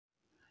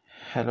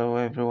Hello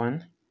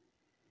everyone,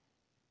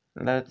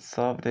 let's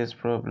solve this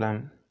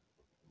problem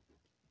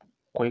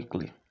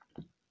quickly.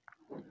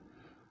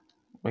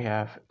 We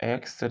have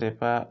x to the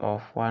power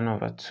of 1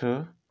 over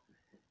 2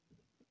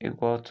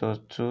 equal to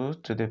 2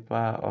 to the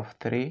power of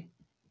 3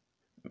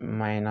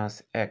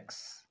 minus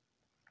x.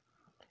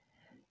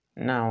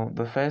 Now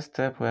the first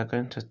step we are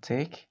going to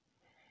take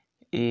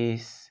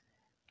is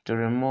to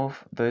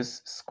remove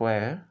this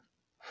square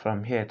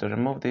from here, to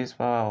remove this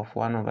power of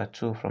 1 over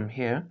 2 from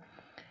here,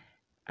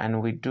 and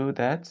we do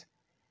that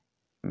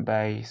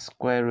by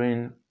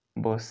squaring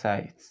both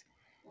sides.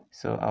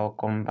 So I'll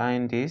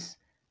combine this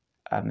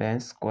and then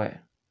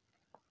square,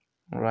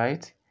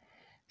 right?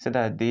 So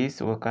that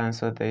this will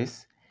cancel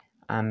this,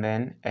 and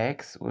then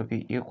x will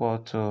be equal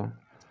to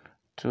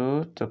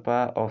 2 to the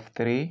power of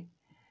 3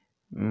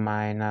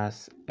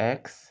 minus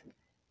x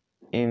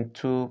in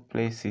two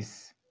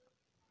places.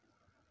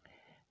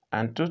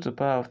 And 2 to the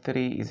power of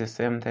 3 is the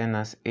same thing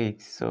as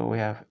 8, so we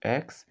have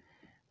x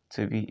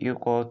to be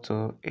equal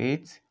to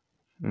 8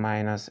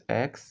 minus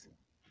x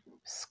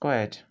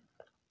squared.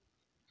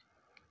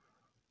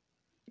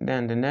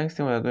 Then the next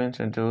thing we're going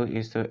to do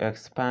is to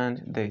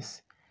expand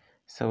this.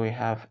 So we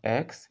have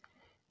x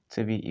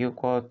to be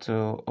equal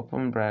to,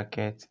 open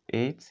bracket,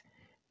 8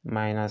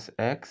 minus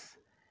x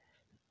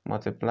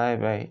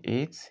multiplied by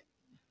 8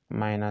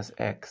 minus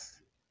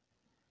x.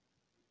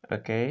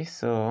 Okay,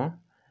 so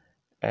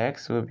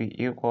x will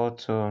be equal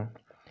to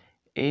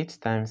 8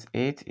 times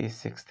 8 is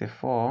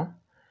 64.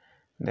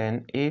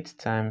 Then 8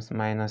 times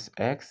minus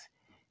x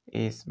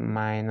is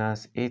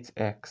minus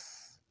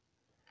 8x.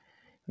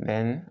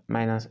 Then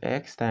minus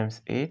x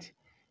times 8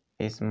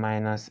 is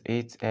minus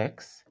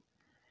 8x.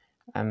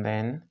 And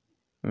then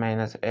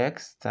minus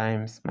x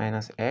times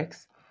minus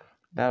x,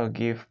 that will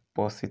give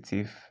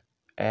positive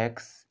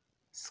x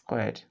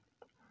squared.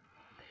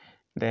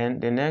 Then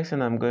the next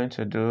thing I'm going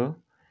to do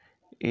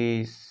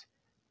is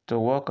to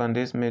work on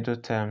this middle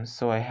term.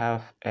 So I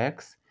have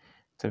x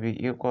to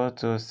be equal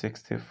to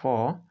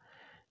 64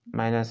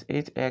 minus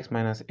 8x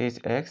minus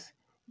 8x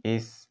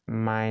is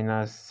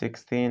minus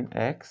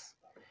 16x,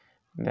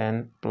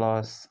 then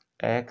plus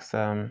x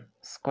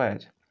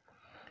squared.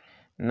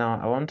 Now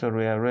I want to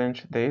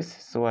rearrange this,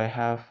 so I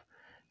have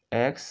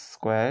x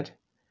squared.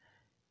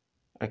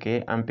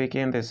 Okay, I'm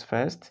picking this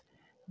first,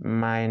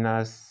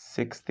 minus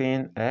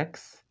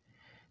 16x,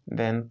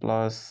 then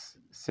plus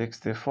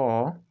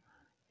 64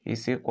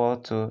 is equal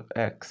to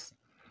x.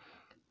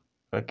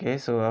 Okay,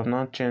 so I've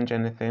not changed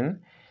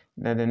anything.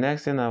 Then the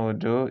next thing I will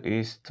do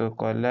is to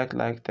collect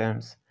like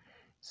terms.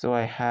 So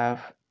I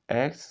have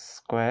x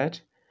squared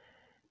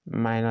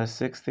minus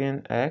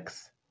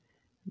 16x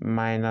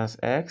minus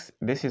x.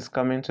 This is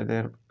coming to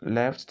the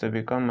left to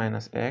become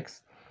minus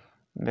x,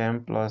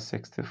 then plus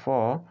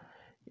 64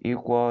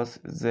 equals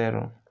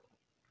 0.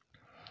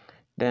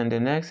 Then the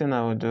next thing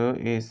I will do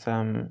is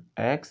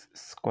x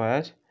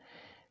squared.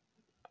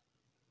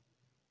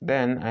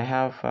 Then I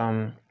have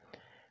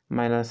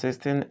minus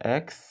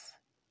 16x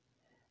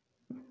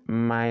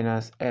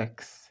minus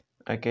x.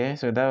 Okay,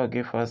 so that will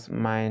give us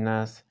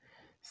minus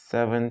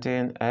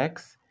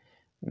 17x,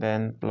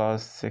 then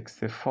plus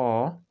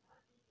 64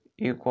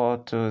 equal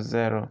to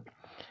 0.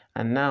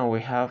 And now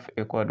we have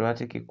a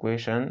quadratic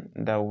equation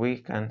that we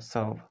can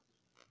solve.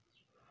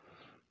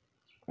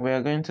 We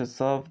are going to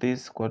solve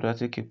this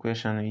quadratic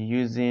equation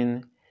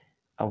using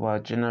our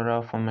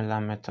general formula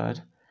method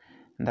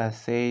that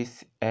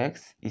says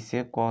x is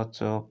equal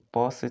to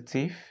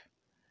positive,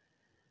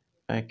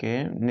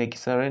 okay,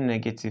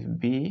 negative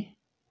b,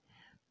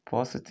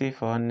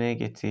 positive or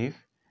negative,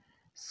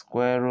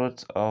 square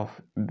root of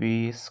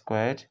b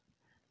squared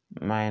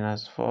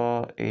minus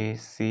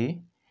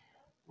 4ac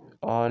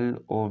all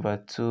over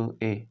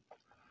 2a.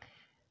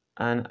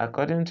 And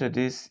according to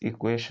this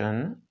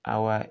equation,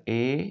 our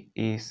a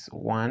is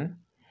 1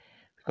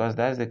 because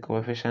that's the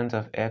coefficient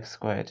of x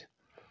squared.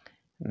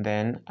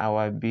 Then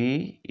our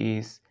b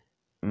is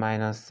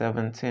minus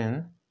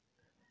 17,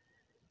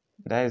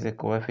 that is the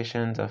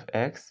coefficient of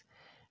x,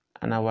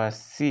 and our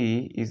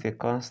c is the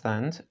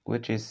constant,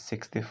 which is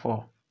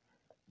 64.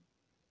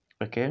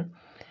 Okay,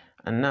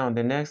 and now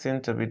the next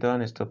thing to be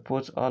done is to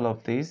put all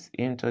of this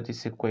into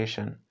this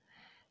equation.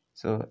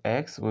 So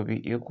x will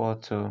be equal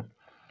to,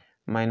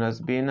 minus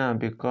b now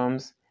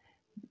becomes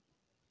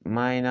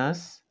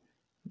minus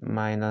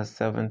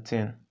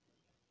 17.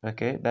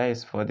 Okay, that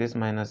is for this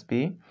minus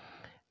b.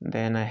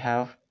 Then I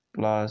have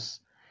plus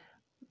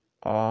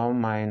or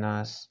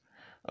minus,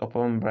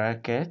 open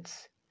bracket,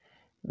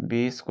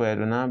 b squared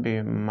will now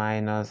be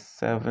minus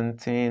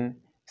 17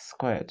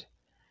 squared,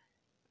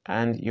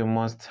 and you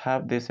must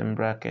have this in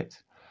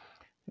bracket.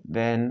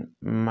 Then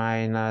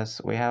minus,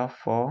 we have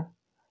 4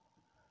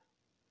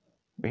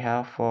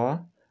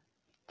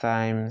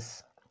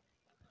 times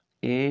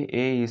a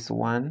is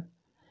 1,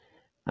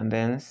 and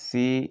then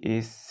c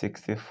is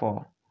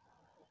 64.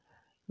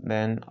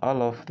 Then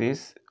all of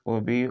this will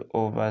be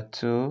over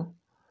 2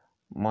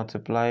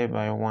 multiplied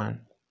by 1.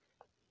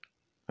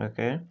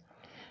 Okay,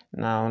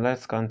 now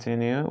let's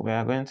continue. We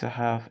are going to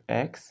have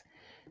x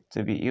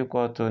to be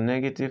equal to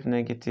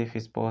negative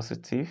is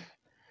positive,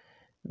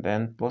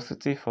 then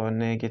positive or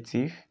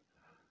negative,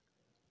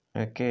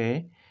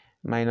 okay,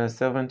 minus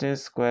 17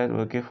 squared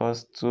will give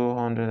us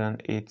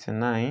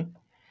 289.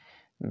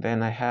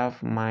 Then I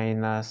have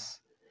minus,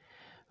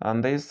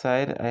 on this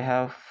side I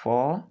have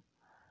 4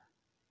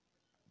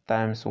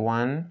 times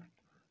 1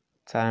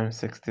 times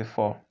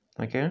 64,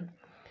 okay,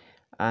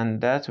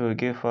 and that will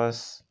give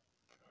us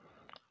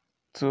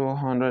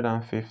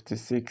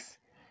 256.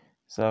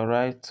 So I'll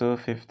write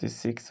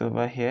 256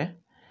 over here,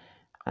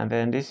 and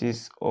then this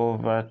is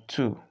over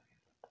 2,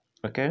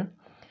 okay.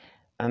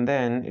 And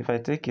then if I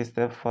take a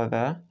step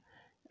further,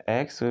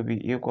 x will be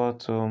equal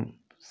to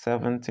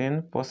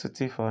 17,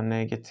 positive or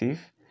negative.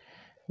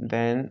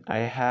 Then I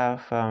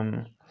have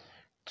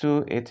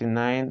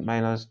 289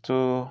 minus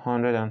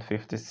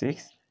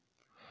 256,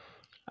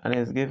 and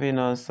it's giving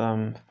us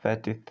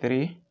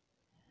 33.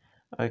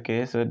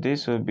 Okay, so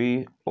this will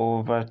be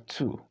over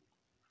 2,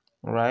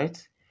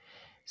 right?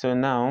 So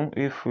now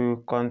if we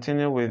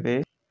continue with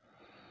this,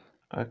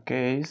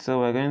 okay, so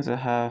we're going to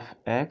have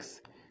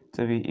x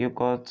to be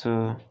equal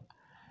to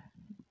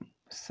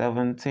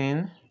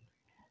 17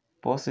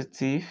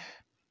 positive.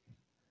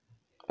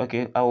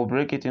 Okay, I will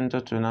break it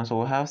into 2 now. So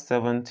we'll have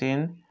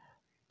 17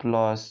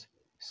 plus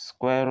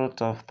square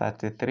root of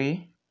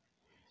 33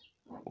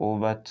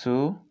 over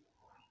 2,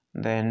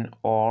 then,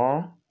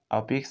 or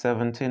I'll pick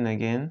 17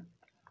 again,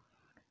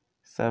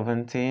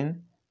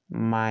 17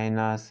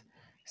 minus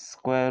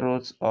square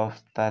root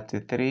of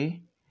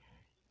 33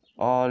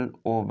 all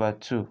over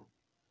 2.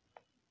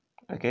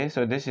 Okay,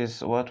 so this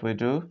is what we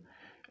do.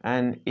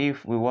 And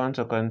if we want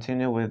to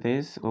continue with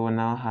this, we will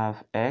now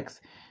have x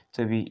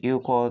to be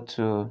equal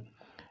to,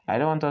 I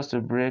don't want us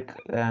to break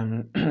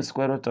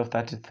square root of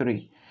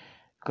 33,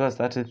 because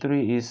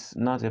 33 is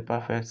not a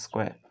perfect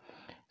square.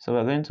 So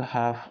we're going to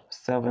have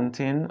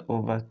 17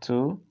 over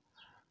 2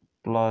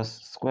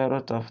 plus square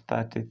root of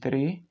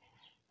 33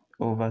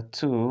 over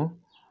 2,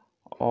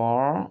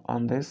 or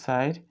on this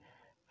side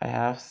I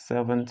have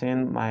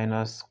 17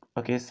 minus,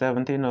 okay,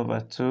 17 over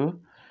 2,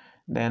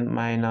 then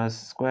minus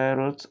square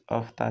root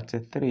of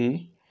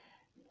 33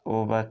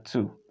 over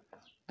 2.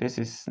 This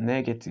is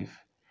negative.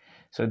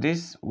 So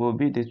this will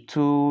be the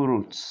two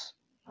roots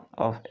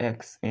of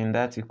x in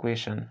that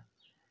equation.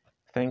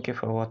 Thank you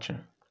for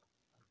watching.